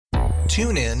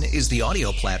TuneIn is the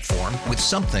audio platform with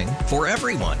something for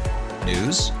everyone.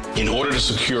 News. In order to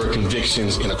secure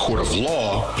convictions in a court of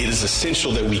law, it is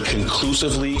essential that we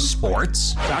conclusively.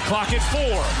 Sports. Shot clock at 4.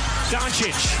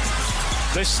 Doncic.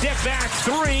 The step back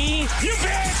 3. You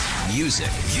bet. Music.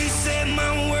 You set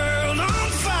my world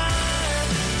on fire.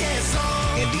 Yes,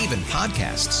 and even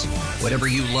podcasts. Whatever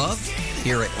you love,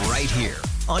 hear it right here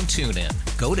on TuneIn.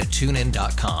 Go to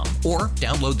TuneIn.com or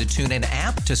download the TuneIn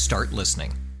app to start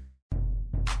listening.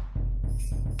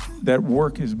 That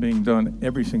work is being done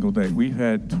every single day. We've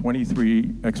had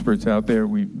 23 experts out there.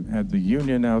 We've had the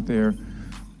union out there.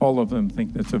 All of them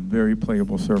think that's a very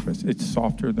playable surface. It's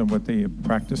softer than what they have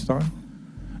practiced on,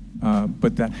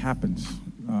 but that happens.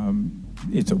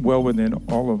 It's well within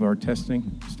all of our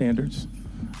testing standards.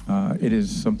 It is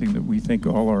something that we think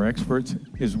all our experts,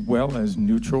 as well as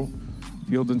neutral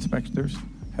field inspectors,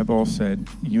 have all said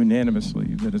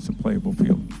unanimously that it's a playable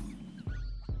field.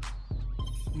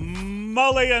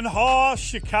 Mulligan, Haugh,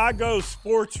 Chicago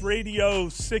Sports Radio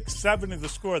 6-7 of the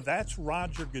Score. That's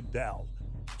Roger Goodell.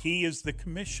 He is the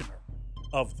commissioner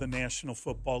of the National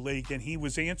Football League, and he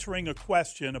was answering a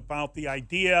question about the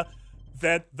idea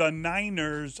that the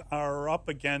Niners are up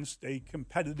against a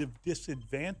competitive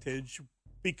disadvantage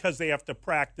because they have to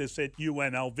practice at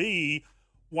UNLV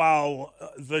while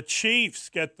the Chiefs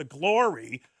get the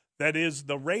glory that is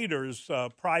the Raiders'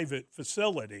 private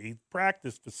facility,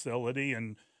 practice facility,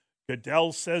 and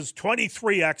Goodell says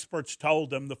 23 experts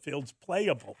told him the field's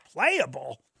playable.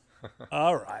 Playable?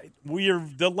 All right. We are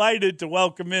delighted to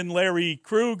welcome in Larry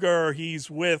Krueger. He's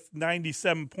with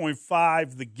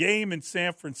 97.5, The Game in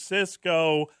San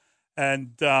Francisco.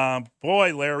 And,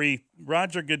 boy, Larry,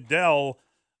 Roger Goodell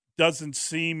doesn't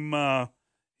seem like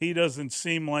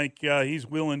he's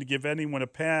willing to give anyone a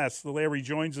pass. Larry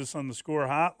joins us on the Score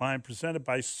Hotline, presented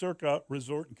by Circa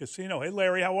Resort and Casino. Hey,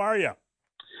 Larry, how are you?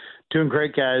 Doing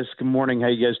great, guys. Good morning. How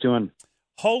you guys doing?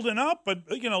 Holding up, but,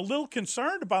 a little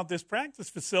concerned about this practice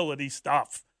facility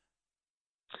stuff.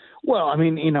 Well,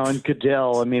 and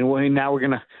Goodell, now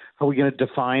are we gonna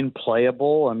define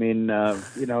playable? I'll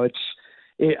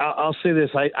say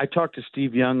this. I talked to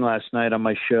Steve Young last night on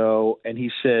my show, and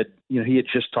he said, he had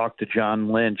just talked to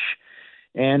John Lynch,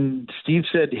 and Steve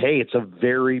said, hey, it's a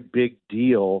very big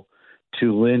deal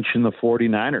to Lynch and the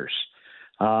 49ers.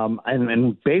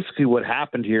 And basically what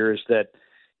happened here is that,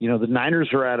 the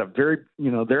Niners are at a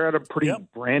they're at a pretty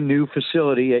brand new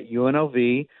facility at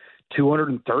UNLV,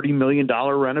 $230 million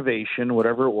renovation,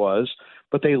 whatever it was,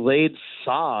 but they laid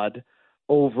sod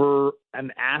over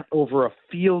a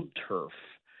field turf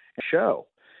show.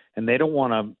 And they don't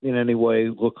want to in any way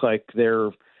look like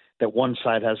that one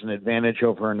side has an advantage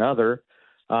over another.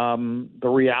 The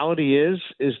reality is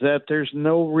that there's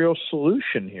no real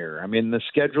solution here. The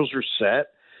schedules are set.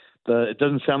 It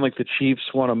doesn't sound like the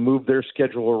Chiefs want to move their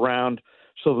schedule around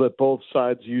so that both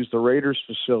sides use the Raiders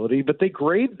facility, but they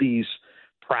grade these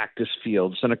practice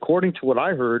fields. And according to what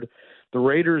I heard, the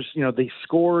Raiders, the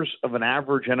scores of an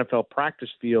average NFL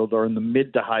practice field are in the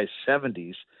mid to high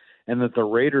 70s, and that the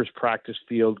Raiders practice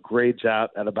field grades out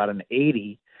at about an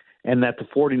 80, and that the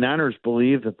 49ers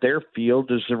believe that their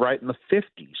field is right in the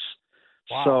 50s.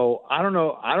 Wow. So I don't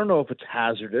know if it's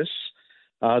hazardous.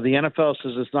 The NFL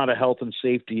says it's not a health and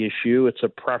safety issue. It's a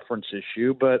preference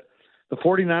issue. But the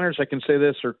 49ers, I can say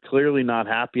this, are clearly not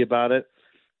happy about it.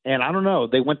 And I don't know.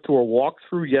 They went through a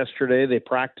walkthrough yesterday. They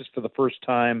practiced for the first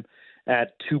time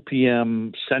at 2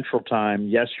 p.m. Central Time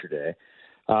yesterday.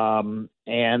 But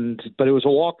it was a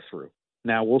walkthrough.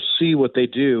 Now, we'll see what they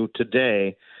do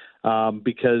today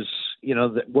because,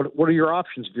 what are your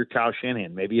options if you're Kyle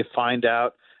Shanahan? Maybe you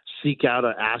seek out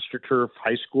an AstroTurf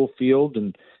high school field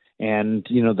and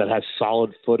that has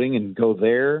solid footing and go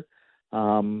there.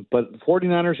 But the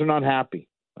 49ers are not happy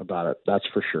about it. That's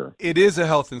for sure. It is a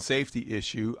health and safety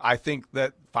issue. I think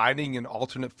that finding an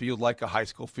alternate field like a high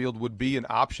school field would be an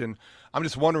option. I'm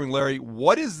just wondering, Larry,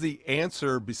 what is the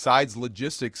answer besides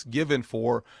logistics given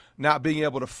for not being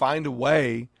able to find a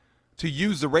way to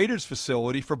use the Raiders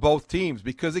facility for both teams?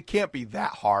 Because it can't be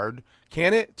that hard,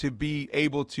 can it, to be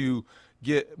able to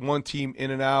get one team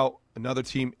in and out, another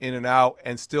team in and out,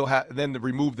 and still then to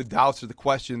remove the doubts or the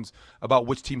questions about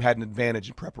which team had an advantage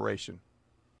in preparation?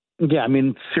 Yeah,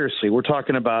 seriously, we're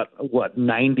talking about,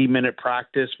 90-minute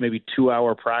practice, maybe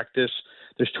 2-hour practice.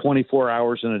 There's 24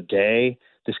 hours in a day.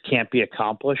 This can't be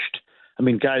accomplished.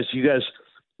 Guys, you guys,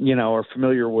 are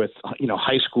familiar with,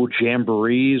 high school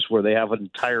jamborees where they have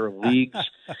entire leagues,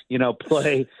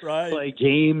 play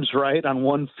games, right, on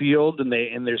one field, and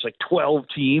there's like 12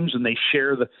 teams and they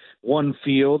share the one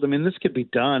field. This could be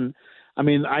done.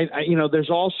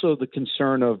 There's also the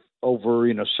concern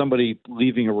over somebody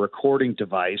leaving a recording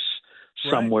device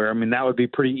somewhere. Right. I mean, that would be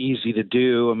pretty easy to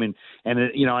do. I mean, and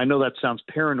I know that sounds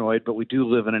paranoid, but we do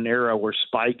live in an era where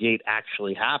Spygate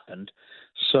actually happened.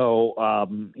 So,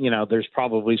 there's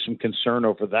probably some concern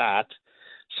over that.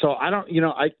 So I don't,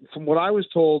 from what I was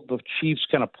told, the Chiefs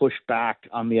kind of pushed back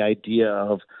on the idea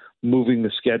of moving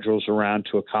the schedules around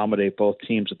to accommodate both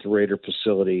teams at the Raider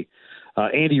facility.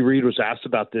 Andy Reid was asked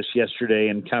about this yesterday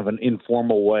in kind of an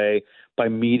informal way by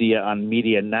media on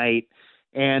media night.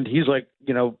 And he's like,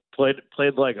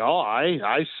 played like,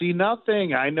 I see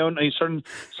nothing. I know. He's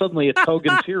suddenly it's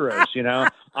Hogan's Heroes,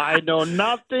 I know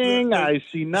nothing. I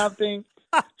see nothing.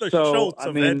 The Schultz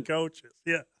of head coaches.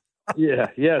 Yeah.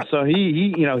 Yeah. So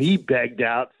he begged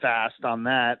out fast on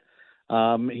that.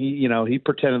 He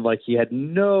pretended like he had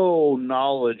no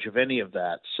knowledge of any of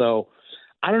that. So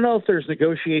I don't know if there's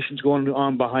negotiations going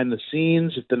on behind the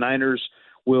scenes, if the Niners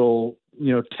will,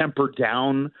 temper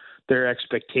down their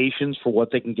expectations for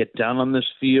what they can get done on this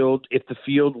field, if the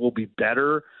field will be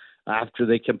better after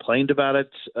they complained about it,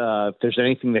 if there's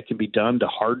anything that can be done to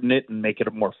harden it and make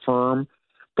it more firm.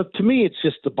 But to me, it's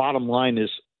just the bottom line is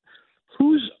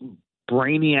whose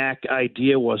brainiac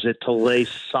idea was it to lay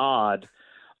sod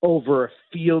over a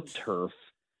field turf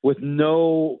with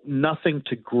nothing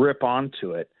to grip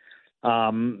onto it?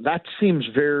 That seems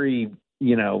very,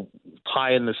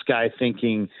 pie in the sky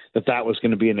thinking that was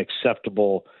going to be an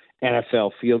acceptable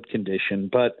NFL field condition.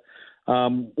 But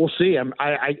we'll see.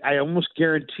 I almost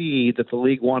guarantee that the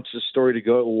league wants this story to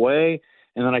go away,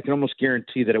 and then I can almost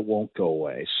guarantee that it won't go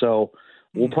away. So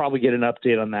we'll probably get an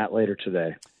update on that later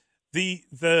today.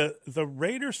 The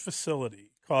Raiders facility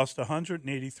cost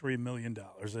 $183 million.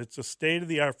 It's a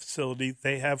state-of-the-art facility.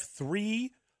 They have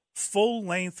 3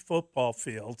 full-length football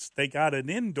fields. They got an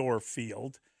indoor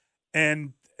field,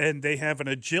 and they have an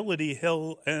agility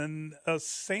hill and a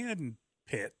sand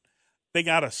pit. They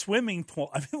got a swimming pool.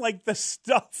 I mean, like the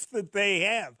stuff that they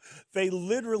have. They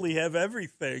literally have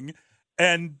everything.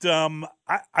 And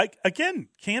again,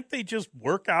 can't they just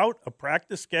work out a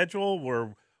practice schedule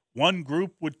where one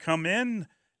group would come in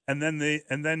and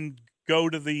then go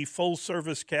to the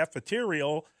full-service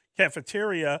cafeteria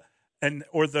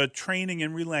or the training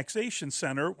and relaxation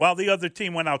center while the other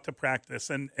team went out to practice,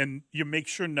 and you make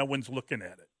sure no one's looking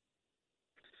at it?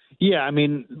 Yeah,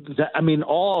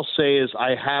 all I'll say is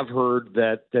I have heard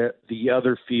that the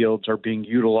other fields are being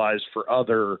utilized for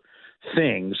other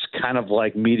things, kind of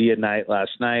like media night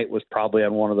last night was probably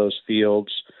on one of those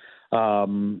fields.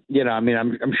 I'm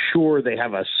sure they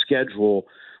have a schedule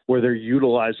where they're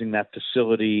utilizing that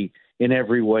facility in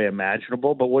every way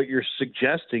imaginable, but what you're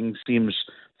suggesting seems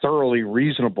thoroughly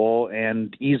reasonable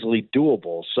and easily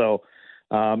doable. So,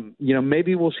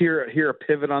 maybe we'll hear a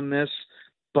pivot on this.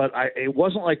 But it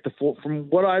wasn't like from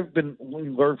what I've been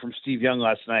learned from Steve Young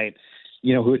last night,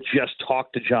 who had just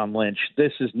talked to John Lynch.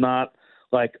 This is not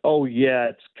like, oh yeah,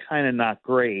 it's kind of not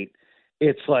great.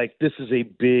 It's like this is a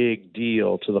big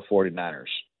deal to the 49ers.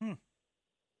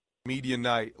 Media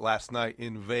night last night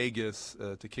in Vegas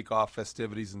to kick off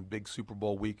festivities in big Super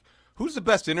Bowl week. Who's the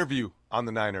best interview on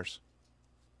the Niners?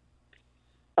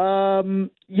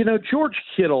 George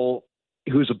Kittle,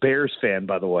 who's a Bears fan,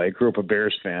 by the way, grew up a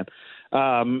Bears fan.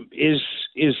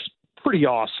 Is pretty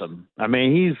awesome. I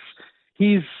mean,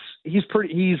 he's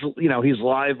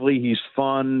lively, he's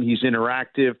fun, he's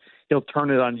interactive. He'll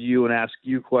turn it on you and ask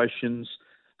you questions.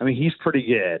 I mean, he's pretty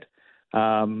good.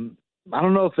 I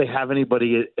don't know if they have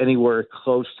anybody anywhere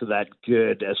close to that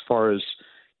good as far as,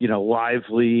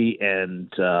 lively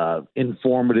and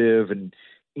informative and,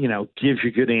 gives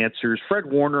you good answers. Fred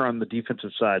Warner on the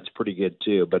defensive side is pretty good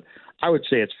too, but I would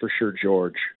say it's for sure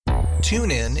George.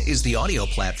 TuneIn is the audio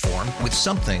platform with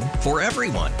something for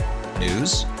everyone.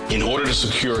 News. In order to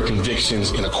secure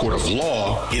convictions in a court of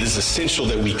law, it is essential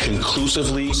that we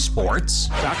conclusively. Sports.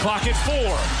 Shot clock at 4.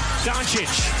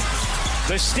 Doncic.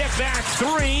 The step back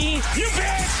 3. You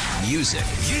bet. Music.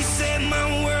 You set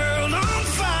my world on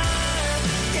fire.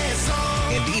 Yes,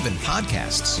 and even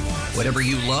podcasts. Whatever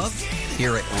you love,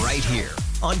 hear it right here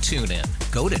on TuneIn.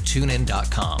 Go to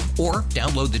TuneIn.com or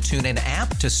download the TuneIn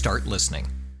app to start listening.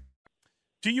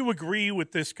 Do you agree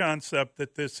with this concept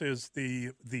that this is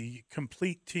the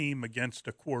complete team against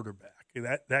a quarterback?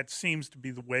 That seems to be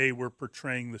the way we're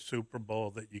portraying the Super Bowl,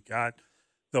 that you got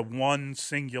the one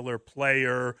singular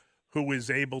player who is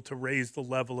able to raise the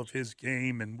level of his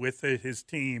game and with it his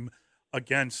team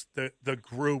against the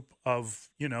group of,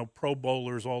 Pro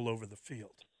Bowlers all over the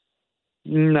field.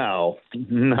 No,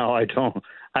 I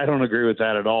don't agree with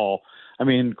that at all. I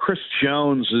mean, Chris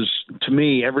Jones is, to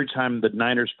me, every time the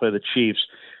Niners play the Chiefs,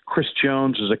 Chris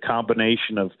Jones is a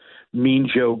combination of Mean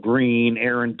Joe Green,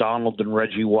 Aaron Donald, and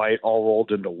Reggie White all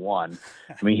rolled into one.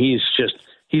 I mean,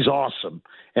 he's awesome.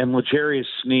 And L'Jarius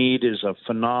Sneed is a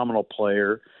phenomenal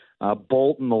player.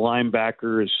 Bolton, the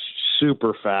linebacker, is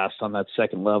super fast on that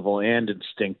second level and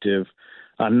instinctive.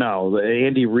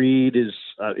 Andy Reid is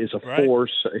a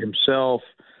force himself.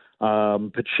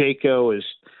 Pacheco is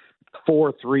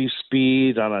 4.3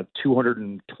 speed on a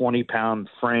 220-pound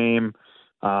frame.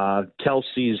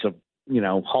 Kelsey's a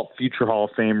future Hall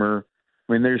of Famer.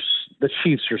 I mean, the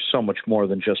Chiefs are so much more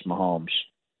than just Mahomes.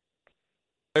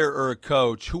 Player or a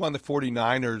coach, who on the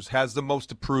 49ers has the most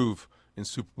to prove in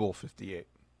Super Bowl 58?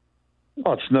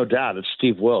 Oh, it's no doubt. It's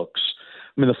Steve Wilkes.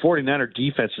 I mean, the 49er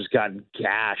defense has gotten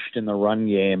gashed in the run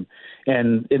game.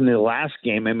 And in the last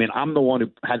game, I mean, I'm the one who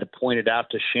had to point it out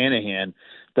to Shanahan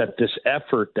that this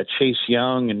effort that Chase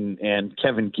Young and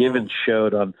Kevin Givens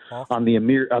showed on the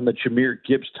Jahmyr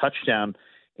Gibbs touchdown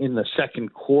in the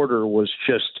second quarter was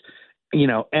just,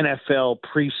 NFL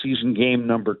preseason game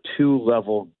number 2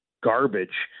 level garbage,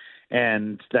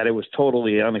 and that it was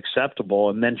totally unacceptable.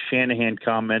 And then Shanahan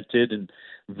commented, and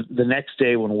the next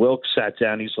day when Wilkes sat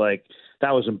down, he's like,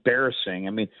 that was embarrassing.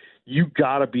 I mean, you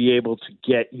got to be able to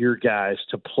get your guys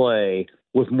to play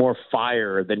with more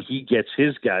fire than he gets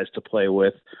his guys to play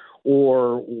with,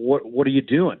 or what are you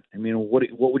doing? I mean, what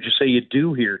would you say you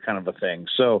do here, kind of a thing.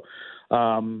 So, I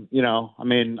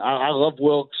love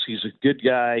Wilkes. He's a good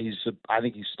guy. I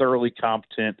think he's thoroughly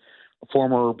competent. A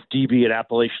former DB at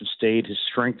Appalachian State. His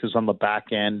strength is on the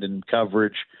back end and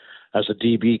coverage as a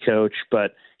DB coach,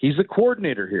 but he's the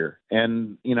coordinator here.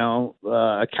 And,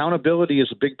 accountability is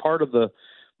a big part of the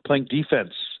playing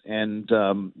defense. And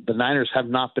the Niners have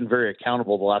not been very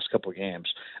accountable the last couple of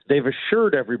games. They've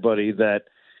assured everybody that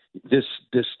this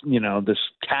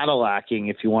Cadillacing,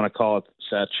 if you want to call it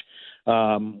such,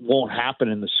 won't happen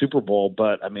in the Super Bowl.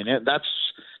 But, I mean,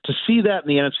 to see that in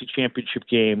the NFC Championship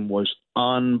game was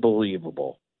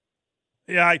unbelievable.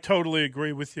 Yeah, I totally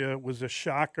agree with you. It was a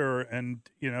shocker, and,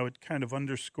 it kind of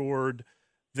underscored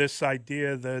this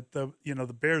idea that the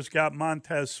Bears got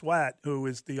Montez Sweat, who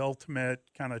is the ultimate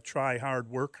kind of try hard,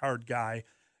 work hard guy,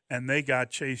 and they got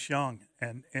Chase Young.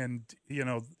 And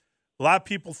a lot of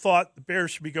people thought the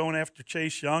Bears should be going after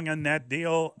Chase Young on that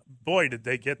deal. Boy, did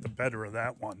they get the better of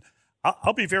that one.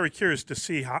 I'll be very curious to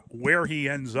see where he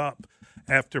ends up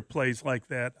after plays like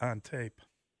that on tape.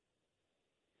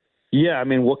 Yeah, I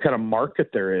mean, what kind of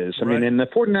market there is. I mean, in the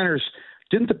 49ers,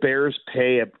 didn't the Bears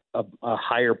pay a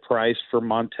higher price for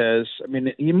Montez? I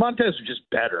mean, Montez was just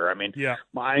better. I mean,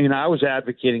 I was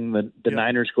advocating the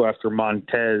Niners go after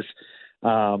Montez,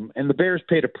 and the Bears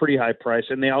paid a pretty high price,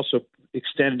 and they also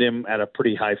extended him at a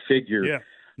pretty high figure. Yeah,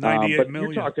 $98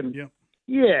 million.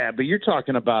 But you're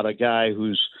talking about a guy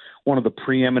who's one of the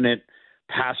preeminent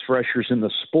pass rushers in the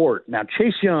sport. Now,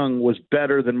 Chase Young was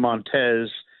better than Montez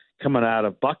coming out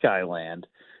of Buckeye land,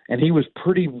 and he was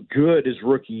pretty good his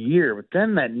rookie year. But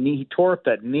then he tore up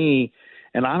that knee,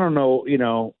 and I don't know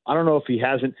if he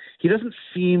doesn't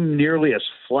seem nearly as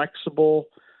flexible.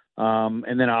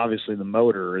 And then obviously the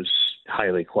motor is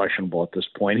highly questionable at this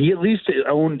point. He at least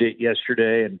owned it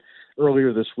yesterday and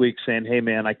earlier this week, saying, hey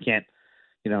man, I can't,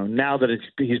 now that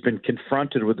he's been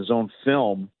confronted with his own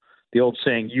film, the old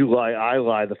saying, you lie, I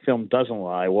lie, the film doesn't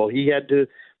lie. Well, he had to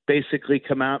basically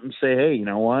come out and say, hey, you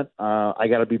know what? I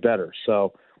got to be better.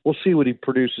 So we'll see what he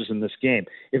produces in this game.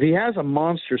 If he has a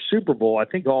monster Super Bowl, I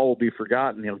think all will be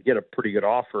forgotten. He'll get a pretty good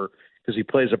offer because he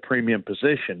plays a premium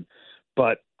position.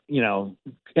 But,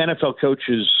 NFL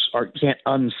coaches can't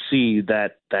unsee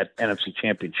that NFC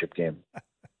Championship game.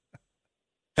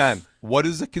 Ken, what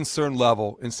is the concern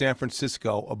level in San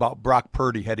Francisco about Brock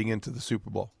Purdy heading into the Super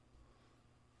Bowl?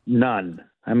 None.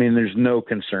 I mean, there's no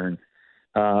concern.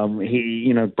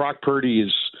 Brock Purdy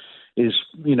is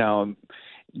the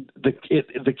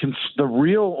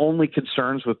real only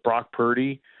concerns with Brock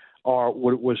Purdy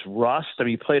was rust. I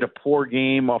mean, he played a poor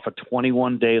game off a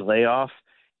 21-day layoff,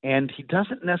 and he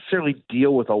doesn't necessarily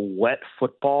deal with a wet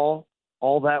football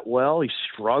all that well. He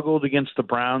struggled against the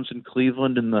Browns in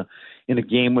Cleveland in a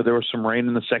game where there was some rain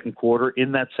in the second quarter.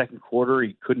 In that second quarter,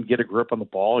 he couldn't get a grip on the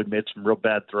ball. He made some real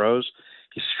bad throws.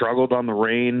 He struggled in the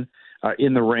rain,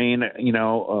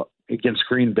 against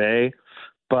Green Bay.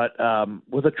 But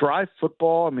with a dry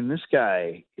football, I mean, this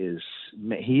guy is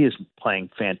playing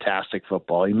fantastic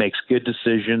football. He makes good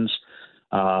decisions.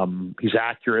 He's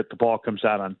accurate. The ball comes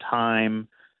out on time.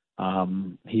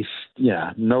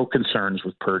 No concerns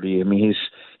with Purdy. I mean,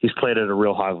 he's played at a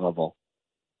real high level.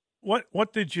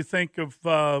 What did you think of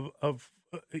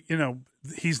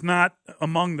he's not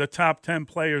among the top 10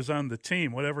 players on the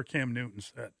team, whatever Cam Newton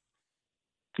said.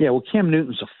 Yeah, well, Cam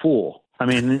Newton's a fool. I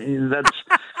mean, that's,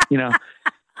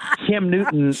 Cam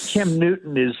Newton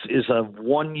is a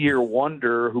one-year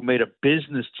wonder who made a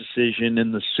business decision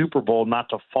in the Super Bowl not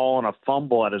to fall on a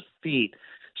fumble at his feet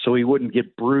so he wouldn't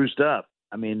get bruised up.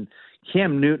 I mean,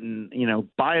 Cam Newton,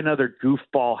 buy another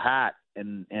goofball hat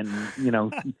and Gina,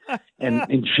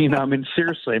 I mean,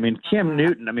 seriously, I mean, Cam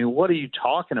Newton, I mean, what are you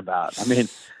talking about? I mean,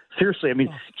 seriously, I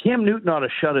mean, Cam Newton ought to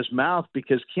shut his mouth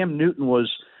because Cam Newton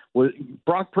was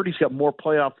Brock Purdy's got more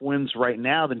playoff wins right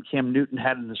now than Cam Newton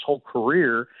had in his whole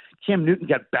career. Cam Newton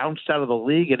got bounced out of the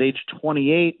league at age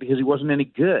 28 because he wasn't any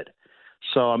good.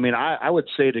 So, I mean, I would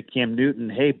say to Cam Newton,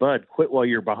 hey, bud, quit while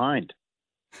you're behind.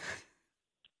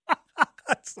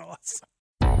 That's awesome.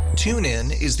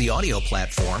 TuneIn is the audio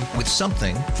platform with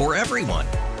something for everyone.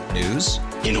 News.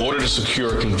 In order to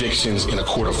secure convictions in a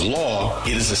court of law,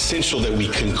 it is essential that we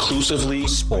conclusively.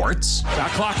 Sports. Shot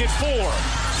clock at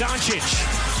 4.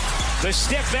 Doncic. The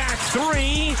step back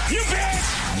 3. You bet.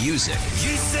 Music.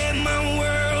 You set my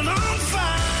world on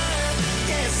fire.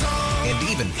 Yes, and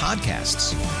even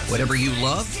podcasts. Whatever you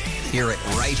love, hear it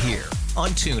right here on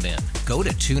TuneIn. Go to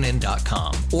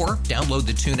TuneIn.com or download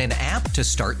the TuneIn app to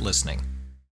start listening.